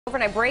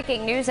Overnight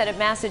breaking news out of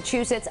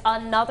Massachusetts.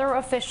 Another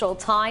official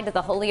tied to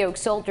the Holyoke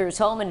Soldiers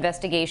Home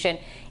investigation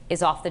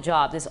is off the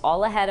job. This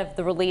all ahead of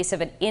the release of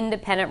an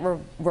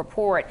independent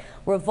report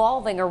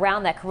revolving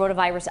around that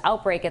coronavirus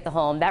outbreak at the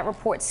home. That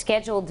report's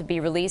scheduled to be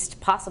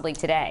released possibly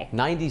today.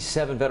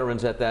 97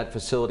 veterans at that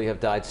facility have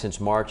died since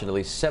March, and at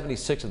least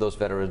 76 of those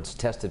veterans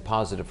tested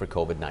positive for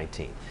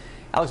COVID-19.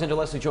 Alexander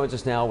Leslie joins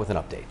us now with an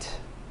update.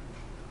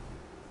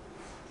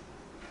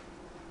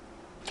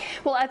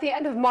 Well, at the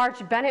end of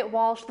March, Bennett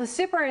Walsh, the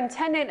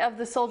superintendent of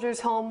the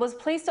Soldiers Home, was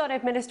placed on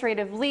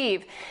administrative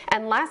leave.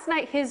 And last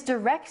night, his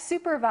direct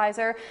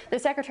supervisor, the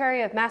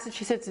Secretary of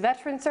Massachusetts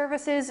Veteran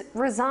Services,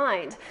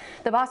 resigned.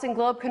 The Boston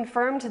Globe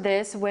confirmed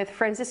this with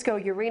Francisco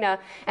Urena,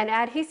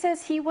 and he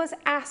says he was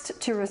asked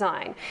to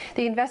resign.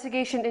 The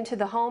investigation into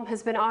the home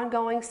has been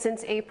ongoing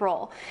since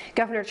April.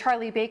 Governor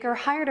Charlie Baker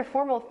hired a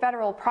formal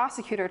federal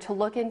prosecutor to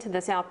look into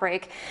this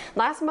outbreak.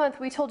 Last month,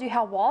 we told you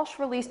how Walsh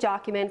released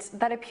documents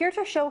that appear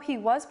to show he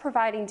was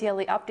providing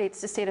daily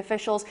updates to state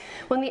officials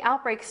when the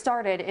outbreak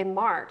started in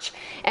March.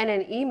 And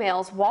in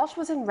emails, Walsh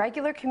was in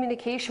regular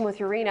communication with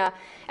Urena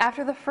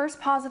after the first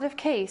positive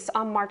case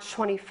on March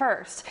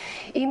 21st.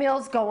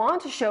 Emails go on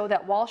to show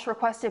that Walsh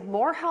requested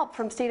more help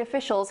from state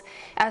officials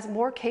as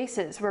more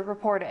cases were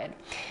reported.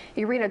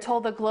 Urena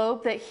told the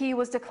Globe that he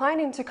was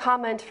declining to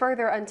comment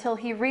further until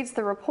he reads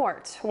the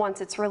report once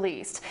it's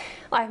released.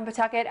 Live in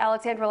Pawtucket,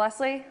 Alexandra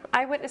Leslie,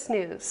 Eyewitness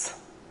News.